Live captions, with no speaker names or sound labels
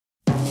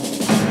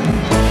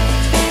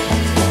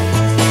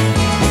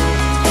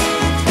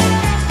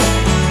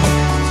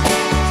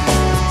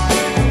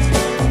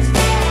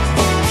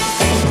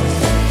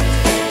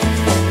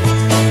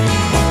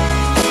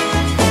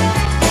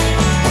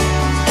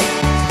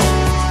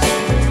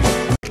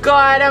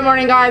Good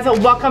morning, guys.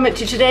 Welcome to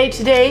today.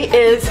 Today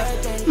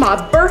is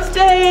my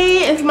birthday.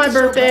 It's my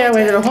birthday. I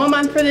waited a whole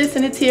month for this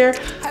and it's here.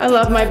 I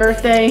love my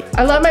birthday.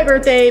 I love my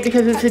birthday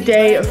because it's a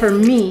day for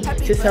me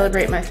to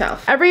celebrate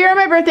myself. Every year on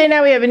my birthday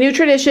now we have a new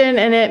tradition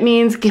and it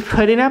means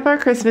putting up our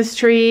Christmas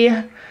tree.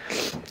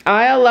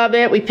 I love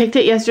it. We picked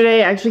it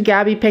yesterday. Actually,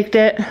 Gabby picked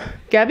it.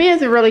 Gabby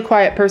is a really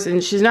quiet person.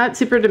 She's not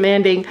super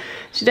demanding.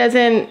 She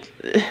doesn't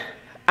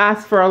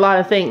ask for a lot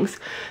of things.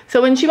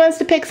 So when she wants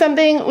to pick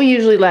something, we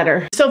usually let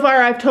her. So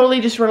far, I've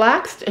totally just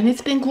relaxed and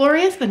it's been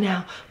glorious, but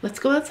now let's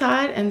go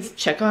outside and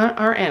check on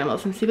our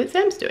animals and see what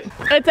Sam's doing.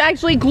 It's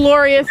actually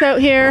glorious out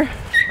here.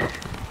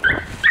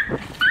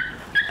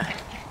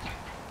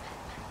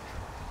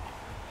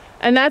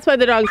 And that's why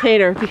the dogs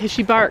hate her, because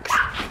she barks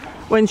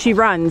when she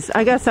runs.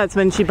 I guess that's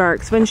when she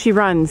barks, when she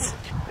runs.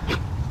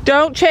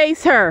 Don't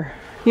chase her.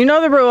 You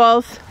know the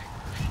rules.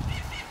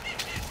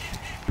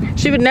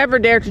 She would never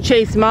dare to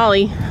chase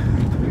Molly.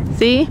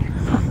 See?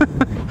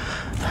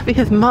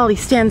 Because Molly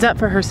stands up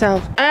for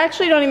herself. I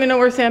actually don't even know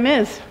where Sam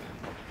is.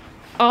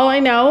 All I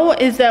know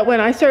is that when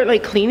I start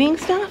like cleaning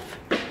stuff,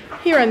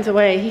 he runs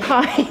away, he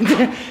hides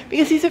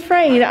because he's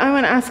afraid. I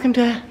want to ask him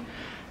to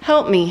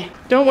help me.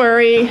 Don't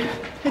worry,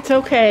 it's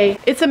okay.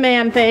 It's a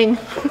man thing.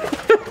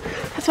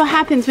 That's what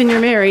happens when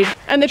you're married.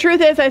 And the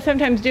truth is I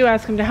sometimes do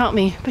ask him to help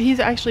me, but he's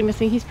actually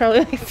missing. He's probably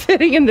like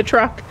sitting in the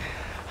truck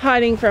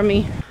hiding from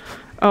me.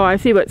 Oh, I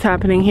see what's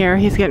happening here.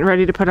 He's getting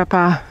ready to put up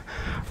a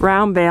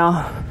round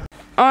bale.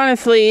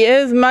 Honestly, it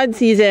is mud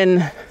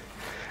season.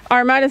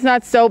 Our mud is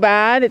not so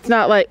bad. It's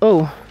not like,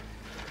 oh.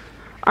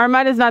 Our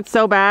mud is not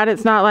so bad.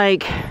 It's not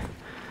like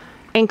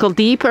ankle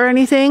deep or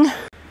anything.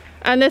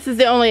 And this is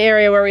the only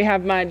area where we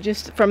have mud,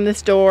 just from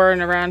this door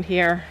and around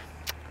here.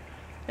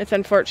 It's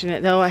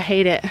unfortunate though, I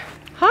hate it.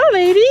 Hi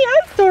lady,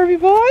 hi Stormy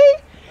boy.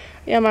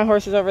 Yeah, my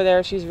horse is over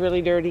there. She's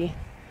really dirty.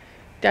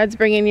 Dad's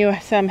bringing you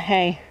some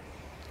hay.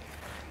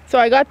 So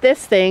I got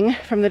this thing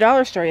from the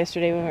dollar store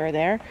yesterday when we were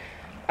there.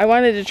 I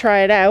wanted to try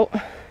it out,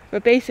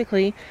 but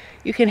basically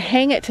you can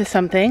hang it to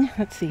something.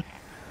 Let's see.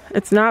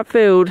 It's not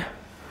food.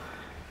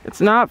 It's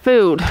not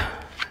food.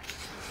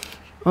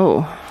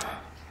 Oh,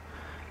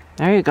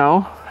 there you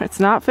go. It's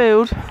not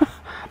food.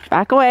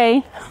 Back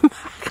away.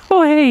 Back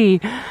away.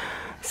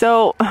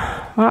 So,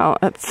 wow,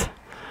 that's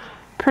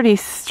pretty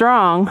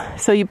strong.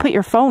 So you put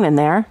your phone in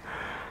there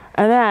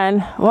and then,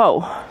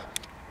 whoa.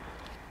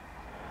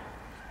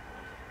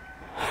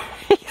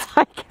 He's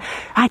like,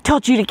 I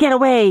told you to get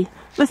away.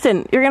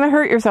 Listen, you're gonna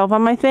hurt yourself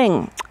on my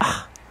thing.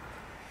 Ugh.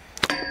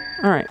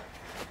 All right,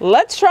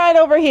 let's try it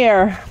over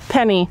here.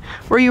 Penny,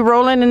 were you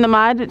rolling in the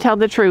mud? Tell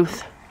the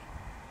truth.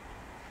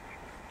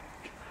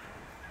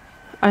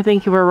 I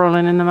think you were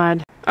rolling in the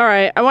mud. All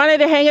right, I wanted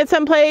to hang it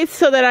someplace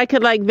so that I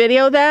could like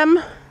video them,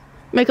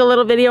 make a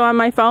little video on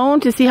my phone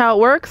to see how it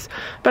works,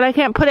 but I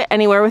can't put it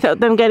anywhere without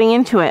them getting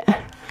into it.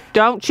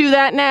 Don't chew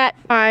that net.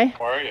 Hi.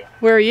 Where are you?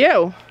 Where are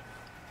you?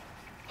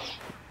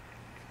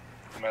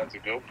 I'm at the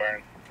goat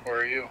barn. Where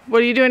are you?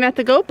 What are you doing at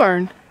the goat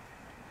barn?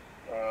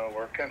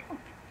 Working.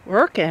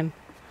 Working?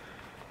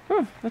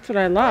 Huh, that's what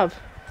I love.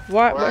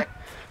 What? Where?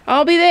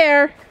 I'll be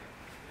there.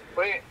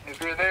 Wait, if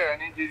you're there, I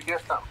need you to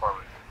get something for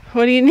me.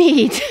 What do you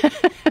need?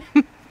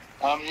 You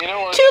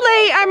know what? Too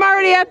late, I'm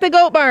already at the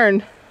goat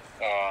barn.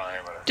 Oh,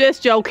 alright, whatever.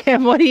 Just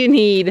joking, what do you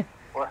need?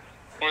 Where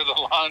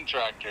the lawn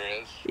tractor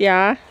is.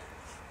 Yeah?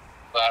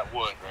 That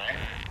wood, right?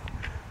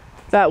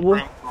 That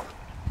wood?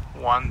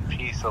 One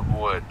piece of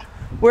wood.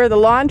 Where the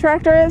lawn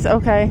tractor is?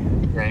 Okay.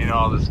 Yeah, you know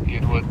all this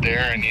good wood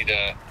there? I need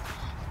a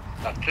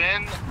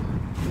thin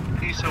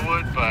piece of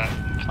wood, but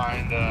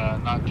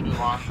kinda not too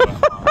long.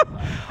 But,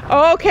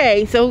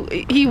 okay, so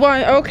he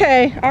wants,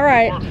 okay,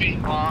 alright. 4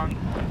 feet long.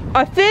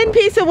 A thin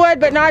piece of wood,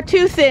 but not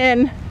too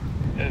thin.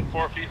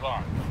 4 feet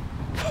long.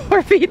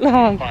 4 feet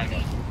long. Find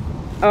it.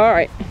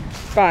 Alright,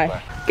 bye.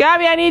 Bye.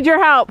 Gabby, I need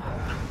your help.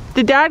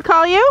 Did Dad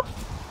call you?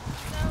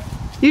 No.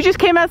 You just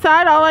came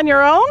outside all on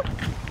your own?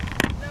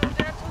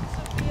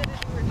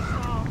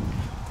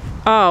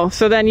 Oh,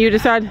 so then you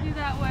decided do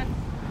that when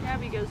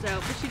Gabby goes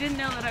out, but she didn't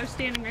know that I was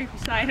standing right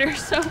beside her,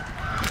 so.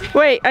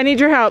 Wait, I need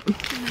your help.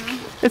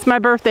 It's my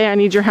birthday, I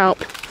need your help.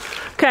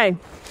 Okay,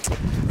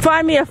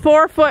 find me a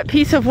 4-foot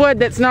piece of wood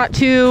that's not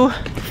too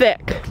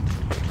thick.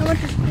 How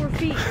much is 4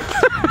 feet?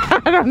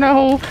 I don't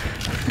know.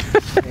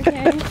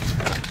 Okay.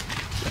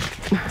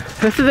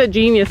 This is a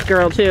genius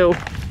girl too.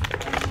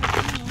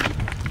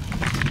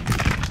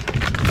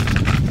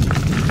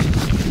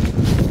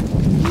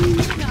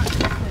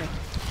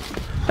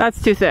 That's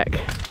too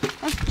thick.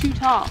 That's too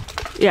tall.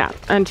 Yeah,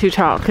 and too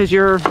tall because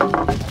you're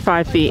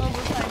 5 feet. Over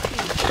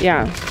 5 feet.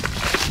 Yeah.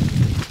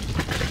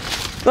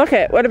 Look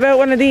at, what about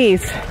one of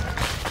these?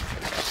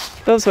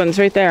 Those ones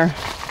right there.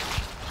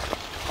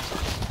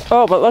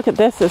 Oh, but look at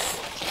this.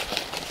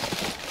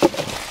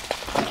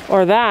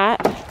 Or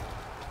that.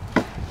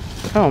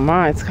 Oh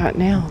my, it's got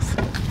nails.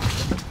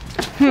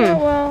 Oh,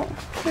 well,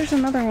 there's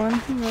another one.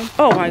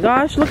 Oh my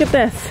gosh, look at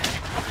this.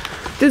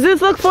 Does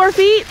this look 4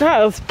 feet? That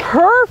was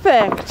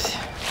perfect.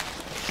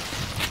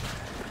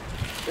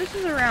 This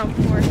is around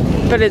 4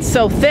 feet. But it's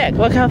so thick.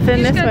 Look how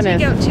thin this one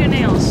is. Take out 2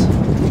 nails.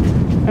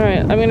 All right,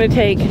 I'm gonna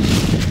take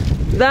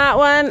that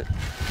one.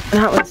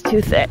 That one's too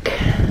thick.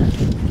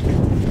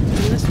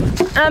 And this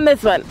one. And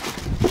this one.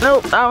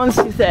 Nope, that one's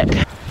too thick.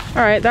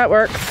 All right, that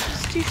works.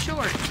 It's too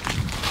short.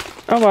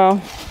 Oh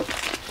well.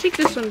 Take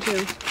this one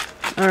too.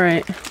 All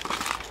right.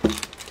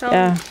 Tell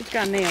Yeah. them it's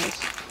got nails.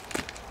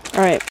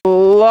 All right.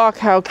 Look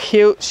how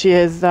cute she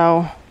is,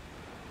 though.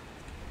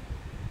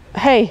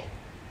 Hey,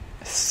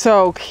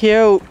 so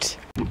cute.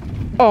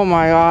 Oh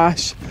my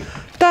gosh.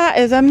 That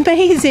is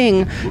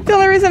amazing. The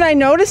only reason I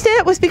noticed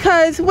it was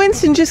because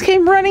Winston just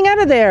came running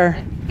out of there.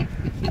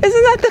 Isn't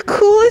that the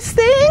coolest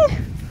thing?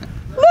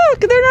 Look,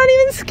 they're not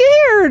even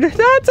scared.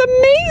 That's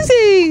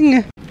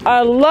amazing.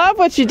 I love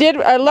what you did.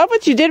 I love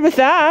what you did with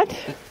that.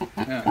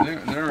 Yeah,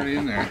 they're already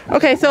in there.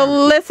 Okay, so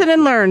listen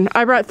and learn.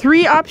 I brought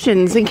 3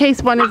 options in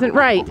case one isn't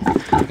right.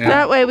 Yeah.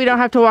 That way we don't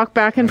have to walk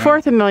back and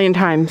forth a million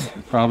times.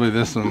 Probably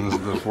this one is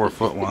the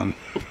 4-foot one.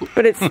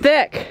 But it's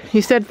thick.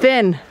 You said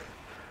thin.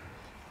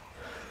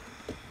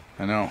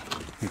 I know.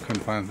 You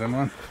couldn't find a thin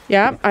one?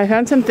 Yeah, I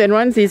found some thin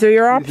ones. These are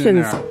your These in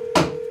options.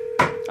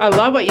 there. I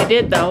love what you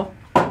did, though.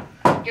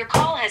 Your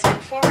call has been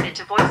forwarded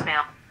to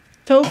voicemail.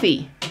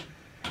 Sophie.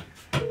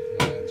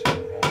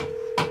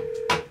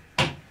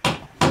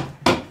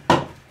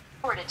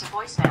 Forwarded to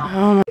voicemail.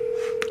 Oh my.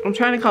 I'm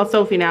trying to call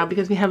Sophie now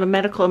because we have a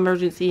medical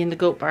emergency in the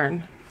goat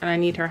barn and I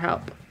need her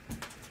help.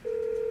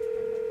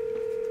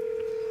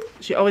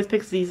 She always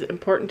picks these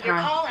important Your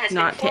call times has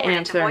not been to forwarded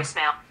answer. to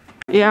voicemail.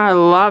 Yeah, I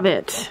love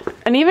it.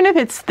 And even if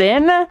it's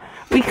thin,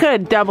 we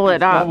could double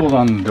it up. Doubled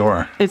on the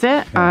door. Is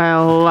it? I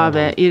love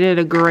it. You did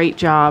a great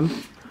job.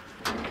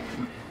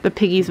 The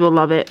piggies will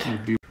love it.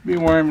 It'd be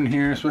warm in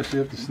here,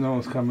 especially if the snow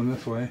is coming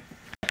this way.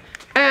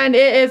 And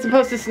it is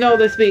supposed to snow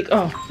this week.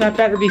 Oh, that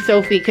better be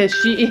Sophie because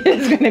she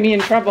is going to be in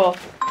trouble.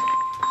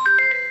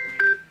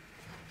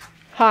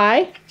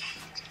 Hi.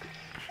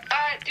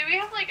 Do we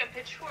have like a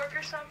pitchfork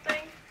or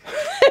something?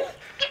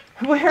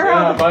 Where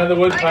Yeah, are by the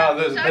wood pile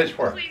there's a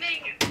pitchfork.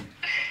 Cleaning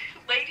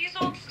ladies'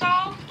 old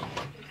stall.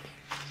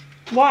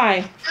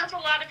 Why? There's a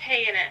lot of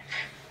hay in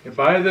it.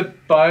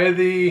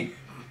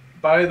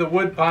 By the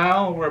wood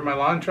pile where my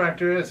lawn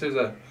tractor is, there's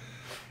a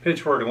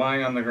pitchfork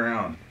lying on the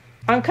ground.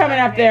 I'm coming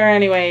up there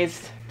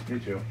anyways. Me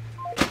too.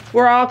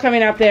 We're all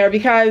coming up there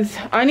because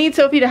I need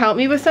Sophie to help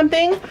me with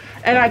something.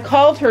 And I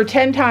called her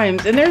 10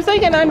 times. And there's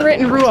like an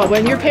unwritten rule.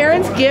 When your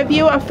parents give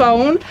you a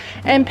phone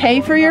and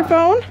pay for your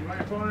phone,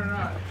 My phone or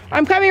not?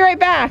 I'm coming right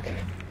back.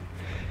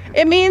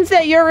 It means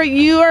that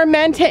you are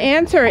meant to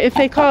answer if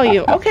they call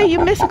you. Okay, you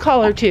missed a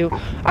call or 2.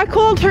 I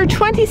called her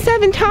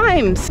 27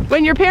 times.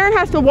 When your parent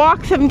has to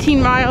walk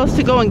 17 miles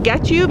to go and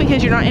get you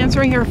because you're not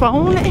answering your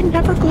phone, it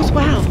never goes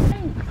well.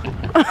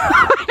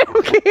 I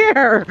don't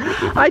care.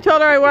 I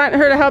told her I want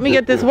her to help me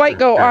get this white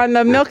goat on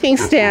the milking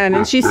stand,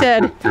 and she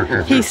said,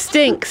 he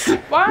stinks.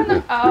 Why on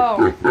the,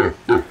 oh.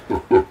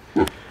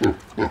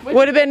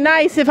 Would have been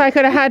nice if I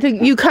could have had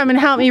you come and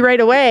help me right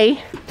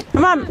away.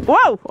 Come on,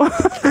 whoa.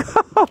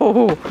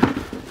 Oh.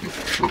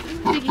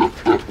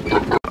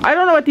 I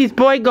don't know what these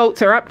boy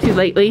goats are up to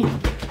lately.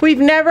 We've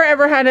never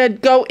ever had a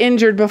goat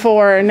injured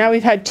before, and now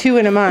we've had 2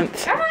 in a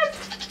month. Come on.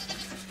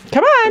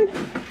 Come on.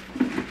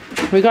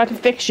 We got to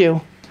fix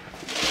you.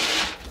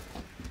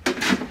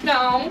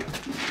 No.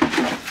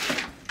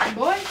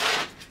 Boy.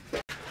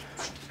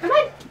 Come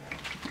on.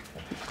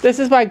 This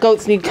is why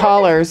goats need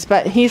collars,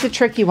 but he's a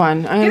tricky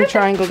one. I'm going to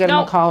try and go get him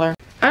a collar.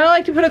 I don't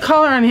like to put a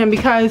collar on him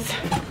because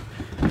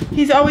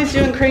he's always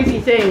doing crazy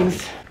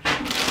things.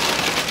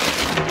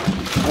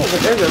 Oh,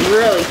 but there's a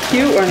really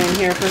cute one in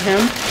here for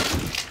him.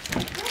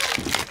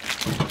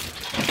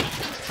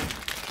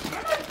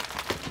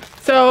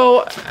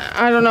 So,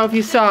 I don't know if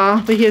you saw,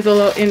 but he has a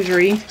little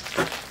injury.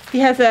 He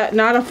has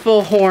not a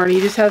full horn. He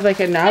just has like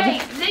a nub. Hey,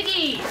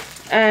 Ziggy.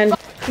 And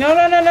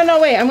no,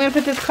 wait. I'm going to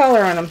put this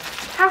collar on him.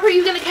 How are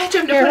you going to catch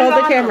him to Here, put it hold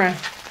the on camera.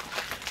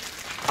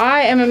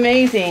 I am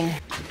amazing.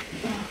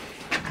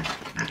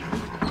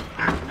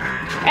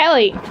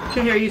 Ellie.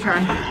 Here, you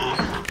try.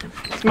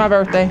 It's my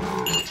birthday.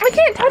 I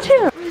can't touch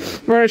him.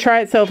 We're going to try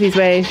it Sophie's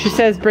way. She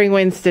says bring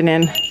Winston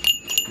in.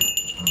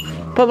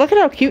 But look at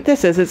how cute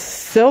this is. It's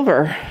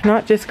silver,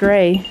 not just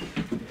gray.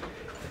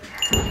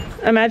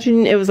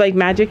 Imagine it was like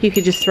magic. You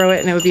could just throw it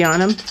and it would be on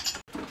him.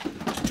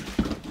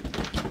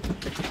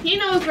 He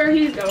knows where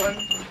he's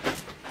going.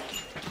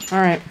 All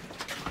right.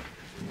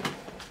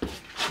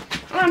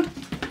 Come on.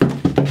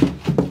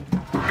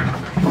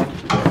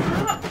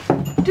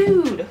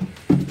 Dude.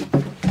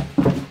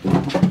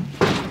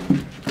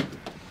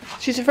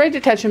 She's afraid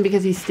to touch him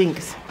because he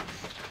stinks.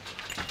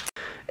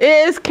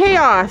 It is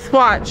chaos.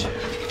 Watch.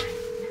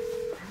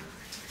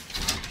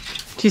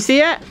 Do you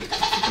see it?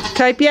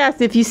 Type yes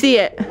if you see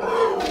it.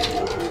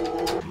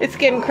 It's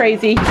getting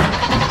crazy.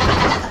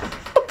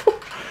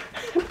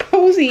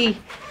 Posy.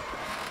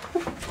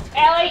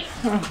 Ellie.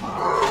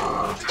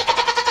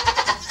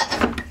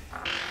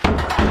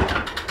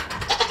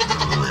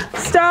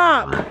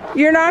 Stop.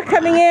 You're not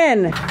coming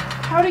in.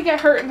 How did he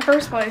get hurt in the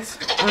first place?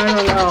 I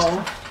don't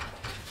know.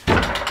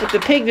 But the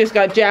pig just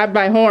got jabbed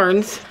by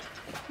horns.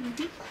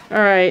 Mm-hmm. All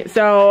right,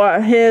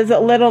 so his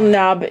little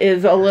nub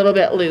is a little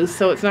bit loose,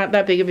 so it's not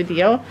that big of a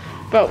deal.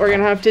 But we're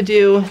gonna have to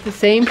do the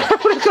same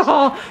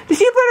protocol. Did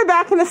she put her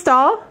back in the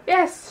stall?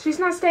 Yes, she's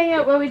not staying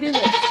out while we do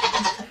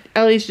this.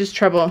 Ellie's just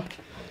trouble.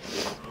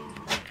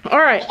 All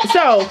right,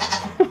 so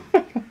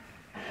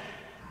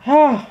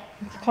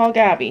let's call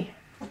Gabby.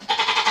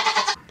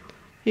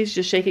 He's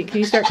just shaking. Can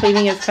you start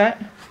cleaning his cut?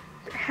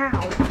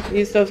 How?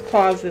 Use those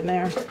claws in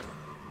there.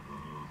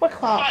 What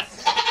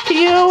claws?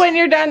 Can you, when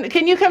you're done,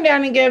 can you come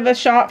down and give a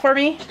shot for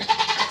me?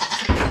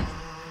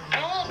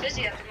 I'm a little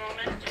busy at the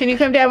moment. Can you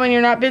come down when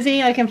you're not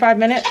busy, like in 5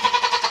 minutes?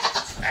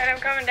 Alright, I'm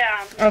coming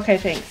down. Okay,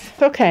 thanks.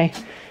 Okay.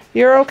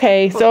 You're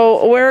okay.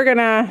 So we're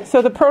gonna,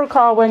 so the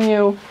protocol when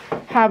you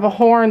have a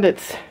horn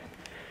that's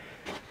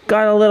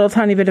got a little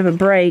tiny bit of a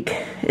break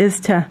is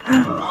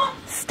to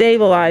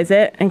stabilize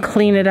it and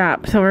clean it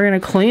up. So we're gonna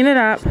clean it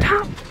up.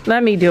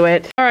 Let me do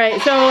it. All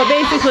right, so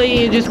basically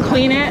you just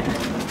clean it.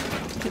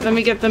 Let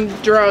me get them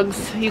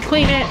drugs. You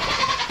clean it,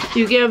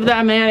 you give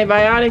them an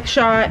antibiotic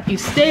shot, you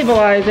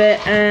stabilize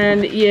it,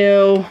 and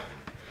you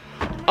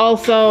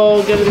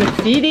also give them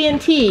a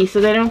CD&T so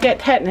they don't get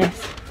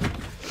tetanus.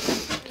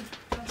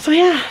 So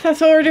yeah, that's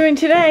what we're doing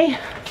today.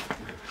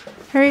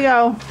 Here you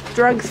go,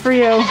 drugs for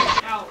you.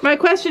 My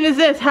question is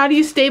this, how do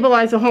you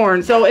stabilize a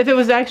horn? So if it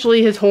was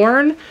actually his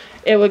horn,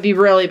 it would be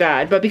really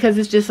bad. But because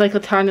it's just like a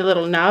tiny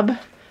little nub,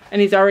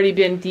 and he's already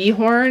been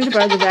dehorned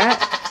by the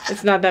vet,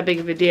 it's not that big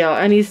of a deal.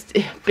 And he's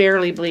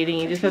barely bleeding,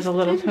 he just has a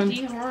little tongue.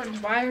 Dehorned?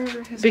 Why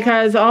are his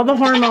Because all the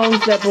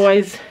hormones that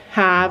boys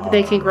have,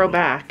 they can grow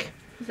back.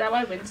 Is that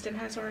why Winston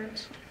has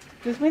horns?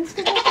 Does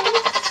Winston have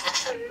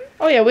horns?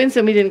 Oh yeah,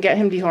 Winston, we didn't get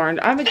him dehorned.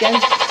 I'm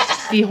against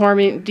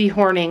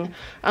dehorning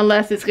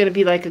unless it's going to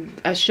be like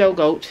a show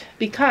goat,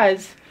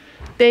 because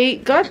they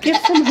got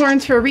gives them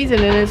horns for a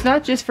reason, and it's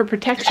not just for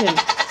protection.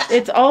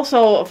 It's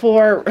also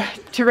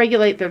to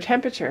regulate their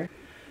temperature.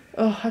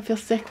 Oh, I feel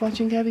sick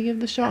watching Gabby give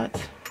the shots.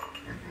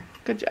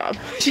 Good job.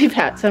 She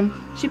pats him.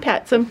 She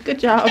pats him. Good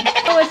job.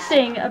 I don't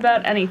sing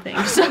about anything,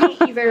 so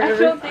either.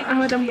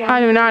 I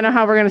do not know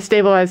how we're going to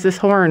stabilize this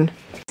horn.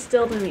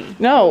 Still to me.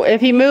 No,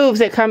 if he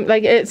moves, it comes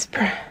like it's.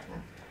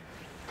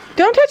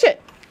 Don't touch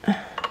it. Oh,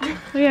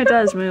 yeah, it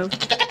does move.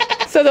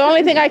 So the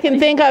only thing I can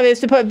think of is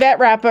to put vet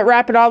wrap, but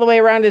wrap it all the way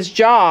around his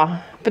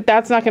jaw. But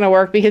that's not going to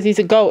work because he's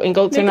a goat, and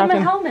goats are not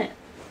going to. Make him a helmet.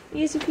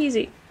 Easy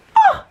peasy.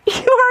 Oh, you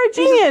are a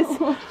genius.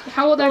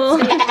 How will that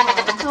stay?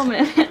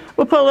 Helmet.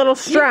 We'll put a little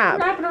strap.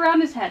 Wrap it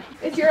around his head.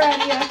 It's your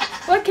idea.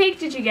 What cake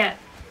did you get?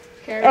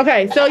 Carrot.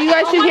 Okay, so you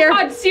guys should hear. Oh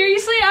my god,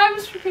 seriously? I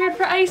was prepared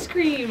for ice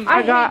cream.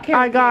 I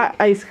got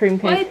ice cream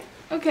cake.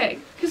 What? Okay.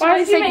 Why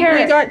did you say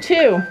carrot? We got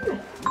 2.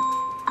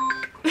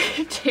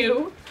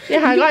 2?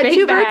 Yeah, I got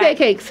 2 birthday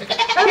cakes.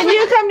 Can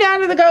you come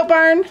down to the goat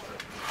barn?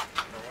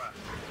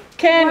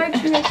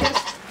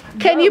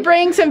 Can you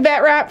bring some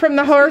vet wrap from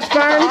the horse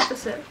barn?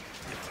 Opposite.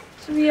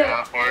 So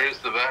Yeah, where's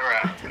the vet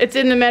wrap? It's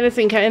in the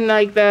medicine in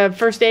like the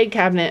first aid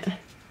cabinet.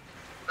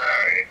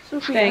 Alright.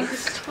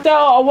 Thanks.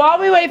 So while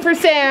we wait for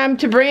Sam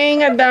to bring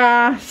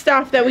the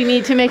stuff that we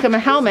need to make him a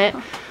helmet,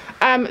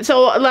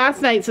 so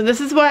last night, so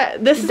this is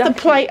the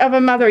plight of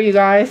a mother, you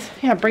guys.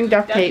 Yeah, bring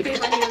duct tape.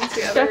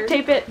 Duct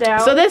tape it down.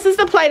 So this is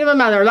the plight of a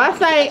mother.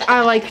 Last night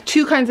I like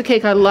 2 kinds of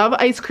cake. I love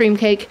ice cream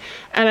cake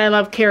and I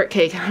love carrot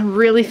cake. I'm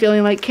really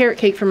feeling like carrot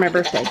cake for my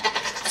birthday.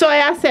 So I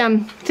asked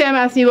Sam. Sam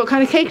asked me, what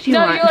kind of cake do you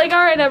want? No, you're like, all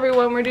right,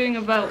 everyone, we're doing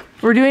a vote.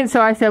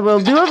 So I said, we'll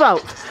do a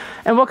vote.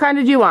 And what kind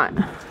did you want?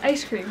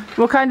 Ice cream.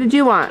 What kind did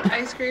you want?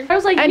 Ice cream. I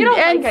was like, you don't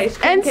like ice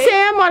cream. And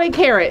Sam wanted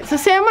carrot. So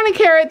Sam wanted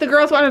carrot, the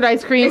girls wanted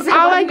ice cream.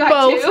 I like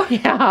both. 2?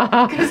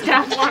 Yeah. Because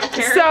Dad wanted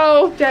carrot.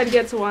 So Dad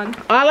gets 1.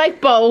 I like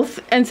both.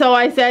 And so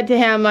I said to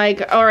him,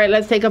 like, all right,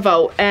 let's take a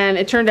vote. And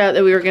it turned out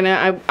that we were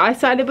gonna, I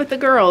sided with the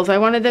girls. I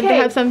wanted them to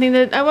have something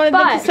that, I wanted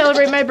them to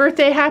celebrate my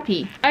birthday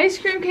happy. Ice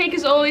cream cake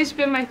has always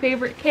been my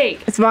favorite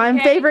cake. It's my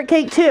favorite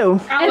cake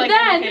too. And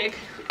then,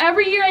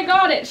 every year I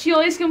got it, she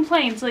always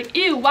complains, like,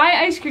 ew,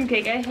 why ice cream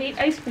cake? I hate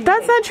ice cream cake.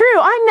 That's not true.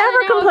 I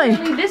never complain.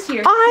 Apparently this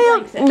year, she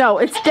likes it. No,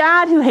 it's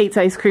Dad who hates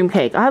ice cream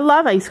cake. I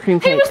love ice cream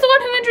cake. He was the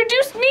one who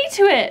introduced me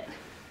to it.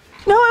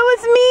 No, it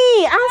was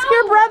me. Ask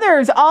your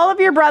brothers. All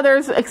of your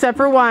brothers, except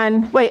for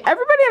one. Wait,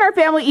 everybody in our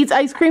family eats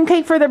ice cream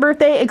cake for their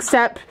birthday,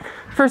 except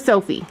for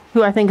Sophie,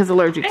 who I think is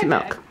allergic to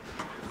milk.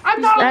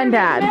 I'm not and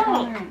Dad.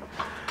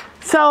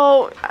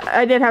 So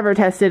I did have her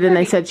tested, and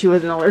they said she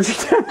wasn't allergic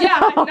to milk.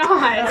 Yeah, I'm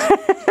not.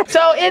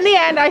 So in the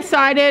end, I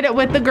sided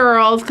with the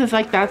girls, because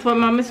like that's what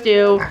mamas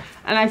do.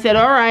 And I said,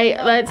 all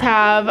right, let's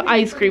have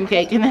ice cream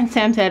cake. And then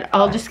Sam said,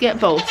 I'll just get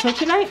both. So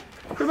tonight,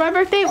 for my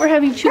birthday, we're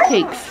having 2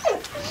 cakes.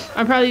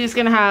 I'm probably just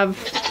gonna have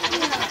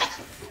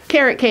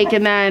carrot cake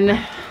and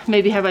then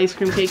maybe have ice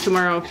cream cake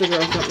tomorrow if the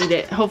girls don't need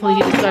it. Hopefully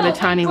he just got a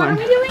tiny one.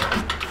 What are we doing?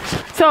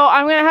 So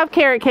I'm gonna have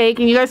carrot cake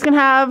and you guys can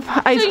have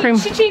ice cream.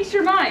 She changed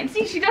her mind.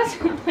 See, she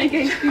doesn't like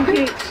ice cream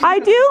cake. I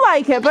do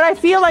like it, but I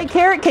feel like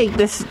carrot cake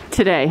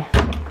today.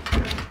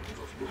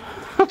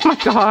 Oh my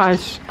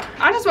gosh.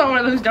 I just want one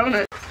of those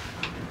donuts.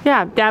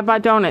 Yeah, Dad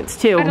bought donuts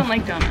too. I don't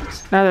like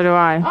donuts. Neither do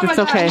I. Oh It's my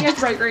God, okay. he has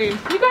bright green.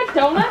 You got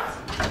donuts?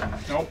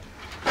 Nope.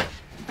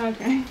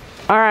 Okay.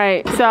 All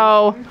right,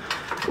 so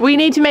we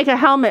need to make a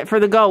helmet for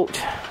the goat.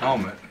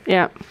 Helmet.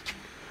 Yeah,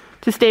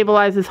 to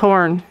stabilize his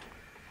horn.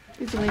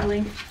 It's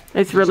wiggly.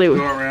 It's really. Go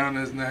around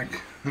his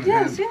neck.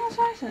 Yeah, see how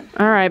nice it.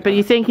 All right, but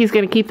you think he's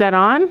gonna keep that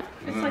on?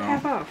 It's like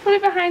half off. Put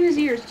it behind his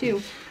ears too.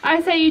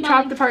 I say you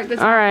chop the part that's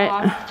all right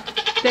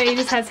off. Then he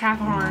just has half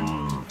a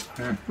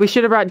horn. We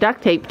should have brought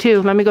duct tape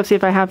too. Let me go see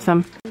if I have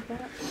some.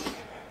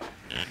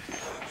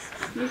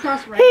 He's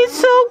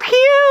so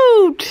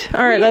cute.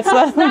 All right, let's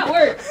let that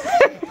works.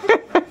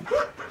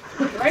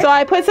 So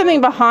I put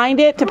something behind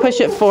it to push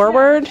it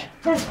forward.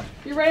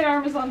 Your right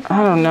arm is on top.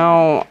 I don't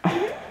know.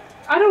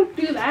 I don't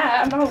do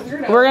that. I'm not a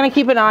weirdo. We're gonna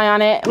keep an eye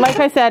on it. Like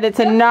I said, it's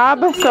a nub,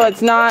 so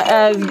it's not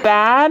as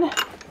bad.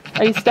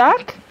 Are you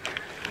stuck?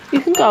 You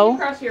can go.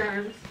 Cross your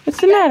arms. What's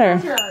the matter?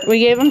 We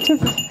gave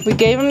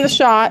him the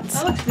shots.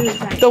 That looks really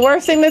tight. The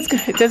worst thing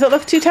does it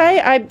look too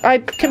tight? I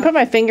can put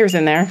my fingers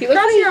in there.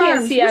 Cross your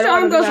arms. Which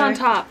arm goes on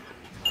top?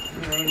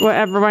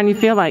 Whatever one you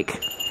feel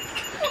like.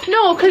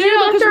 No, because your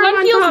left arm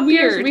on top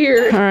feels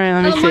weird. All right,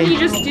 let me What see. you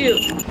just do?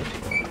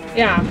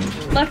 Yeah.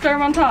 Left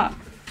arm on top.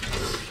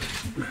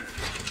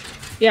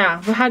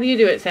 Yeah. Well, how do you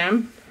do it,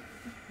 Sam?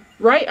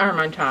 Right arm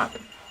on top.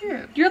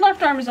 Your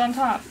left arm is on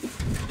top.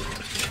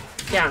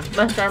 Yeah,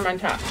 left arm on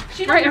top.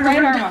 Right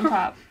arm on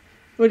top.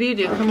 What do you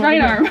do? Come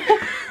Right over arm. here.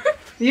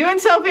 You and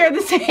Sophie are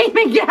the same,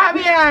 and Gabby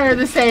and I are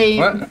the same.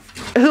 What?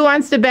 Who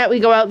wants to bet we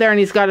go out there and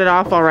he's got it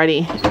off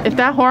already? If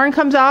that horn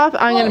comes off,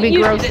 I'm going to be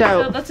grossed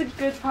out. So that's a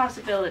good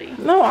possibility.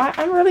 No,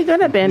 I'm really good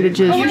at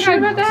bandages. You sure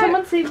about that?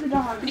 Someone save the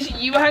dog.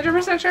 You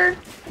 100% sure?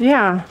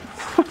 Yeah.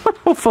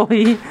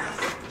 Hopefully.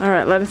 All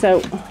right, let us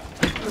out.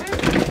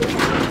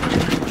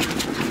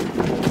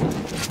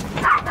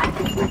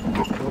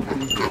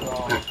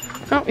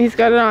 Oh, he's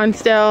got it on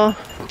still.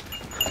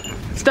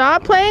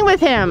 Stop playing with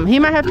him. He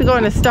might have to go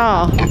in a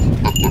stall.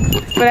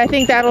 But I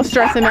think that'll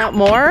stress him out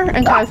more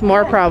and cause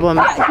more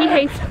problems. He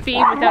hates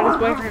being without his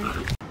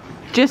boyfriend.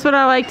 Just what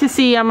I like to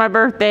see on my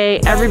birthday.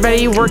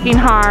 Everybody working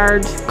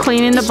hard,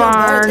 cleaning the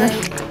barn.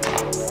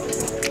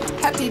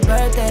 Happy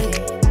birthday.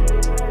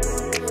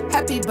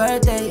 Happy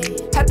birthday.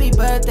 Happy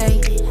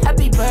birthday.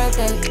 Happy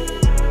birthday.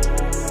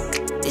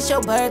 It's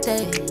your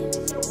birthday.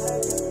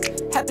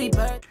 Happy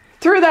birthday.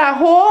 Through that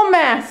whole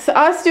mess,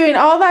 us doing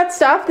all that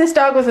stuff, this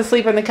dog was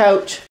asleep on the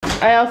couch.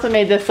 I also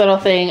made this little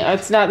thing.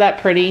 It's not that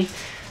pretty.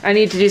 I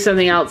need to do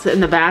something else in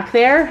the back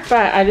there,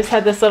 but I just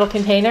had this little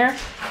container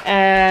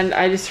and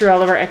I just threw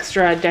all of our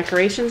extra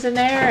decorations in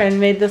there and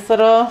made this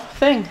little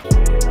thing.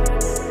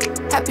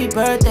 Happy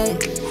birthday.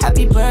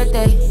 Happy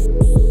birthday.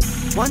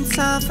 One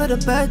time for the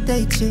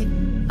birthday chick.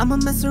 I'ma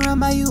mess around,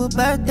 buy you a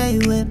birthday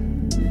whip.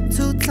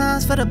 2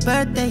 times for the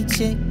birthday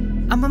chick.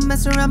 I'ma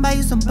mess around, buy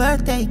you some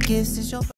birthday gifts. It's your